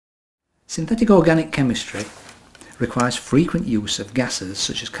Synthetic organic chemistry requires frequent use of gases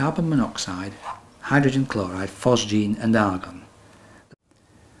such as carbon monoxide, hydrogen chloride, phosgene and argon.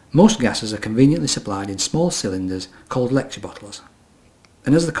 Most gases are conveniently supplied in small cylinders called lecture bottles,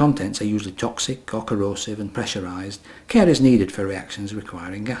 and as the contents are usually toxic or corrosive and pressurised, care is needed for reactions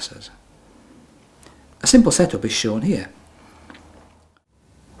requiring gases. A simple setup is shown here.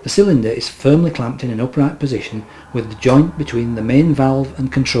 The cylinder is firmly clamped in an upright position with the joint between the main valve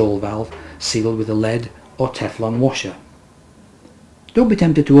and control valve sealed with a lead or Teflon washer. Don't be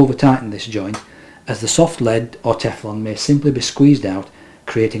tempted to over-tighten this joint, as the soft lead or Teflon may simply be squeezed out,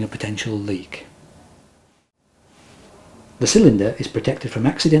 creating a potential leak. The cylinder is protected from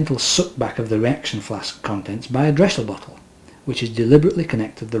accidental suck-back of the reaction flask contents by a Dressel bottle, which is deliberately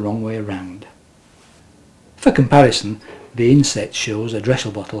connected the wrong way around. For comparison, the inset shows a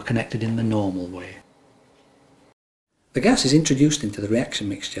Dressel bottle connected in the normal way. The gas is introduced into the reaction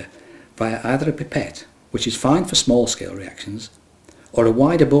mixture via either a pipette, which is fine for small-scale reactions, or a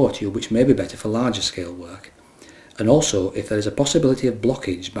wider bore tube, which may be better for larger-scale work, and also if there is a possibility of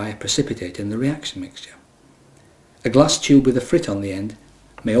blockage by a precipitate in the reaction mixture. A glass tube with a frit on the end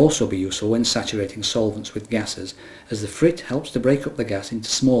may also be useful when saturating solvents with gases, as the frit helps to break up the gas into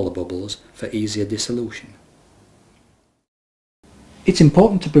smaller bubbles for easier dissolution. It's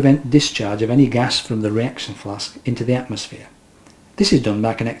important to prevent discharge of any gas from the reaction flask into the atmosphere. This is done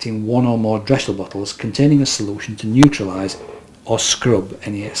by connecting one or more Dressel bottles containing a solution to neutralise or scrub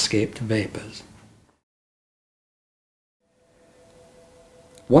any escaped vapours.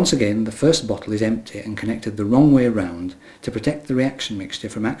 Once again, the first bottle is empty and connected the wrong way round to protect the reaction mixture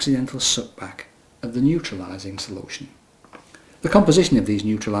from accidental suckback of the neutralising solution. The composition of these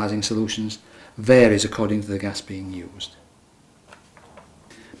neutralising solutions varies according to the gas being used.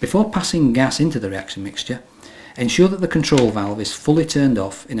 Before passing gas into the reaction mixture, ensure that the control valve is fully turned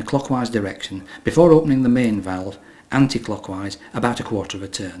off in a clockwise direction before opening the main valve anti-clockwise about a quarter of a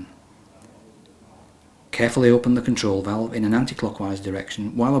turn. Carefully open the control valve in an anti-clockwise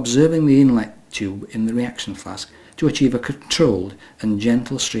direction while observing the inlet tube in the reaction flask to achieve a controlled and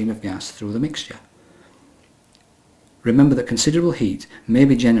gentle stream of gas through the mixture. Remember that considerable heat may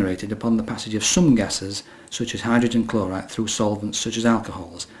be generated upon the passage of some gases such as hydrogen chloride through solvents such as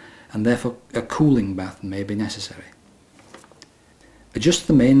alcohols, and therefore a cooling bath may be necessary. Adjust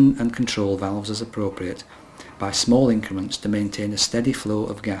the main and control valves as appropriate by small increments to maintain a steady flow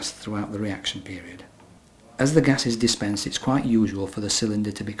of gas throughout the reaction period. As the gas is dispensed, it's quite usual for the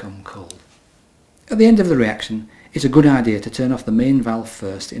cylinder to become cold. At the end of the reaction, it's a good idea to turn off the main valve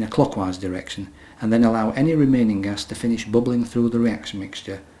first in a clockwise direction and then allow any remaining gas to finish bubbling through the reaction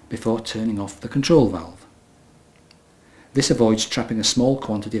mixture before turning off the control valve. This avoids trapping a small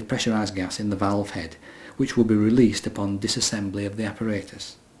quantity of pressurised gas in the valve head, which will be released upon disassembly of the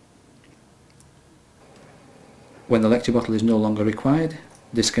apparatus. When the lecture bottle is no longer required,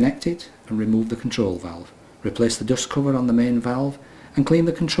 disconnect it and remove the control valve. Replace the dust cover on the main valve and clean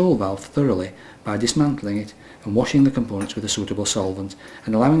the control valve thoroughly by dismantling it and washing the components with a suitable solvent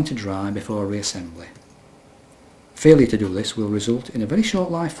and allowing to dry before reassembly. Failure to do this will result in a very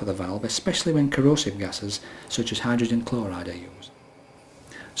short life for the valve, especially when corrosive gases such as hydrogen chloride are used.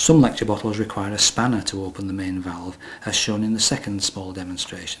 Some lecture bottles require a spanner to open the main valve, as shown in the second small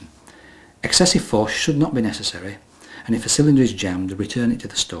demonstration. Excessive force should not be necessary, and if a cylinder is jammed, return it to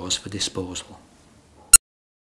the stores for disposal.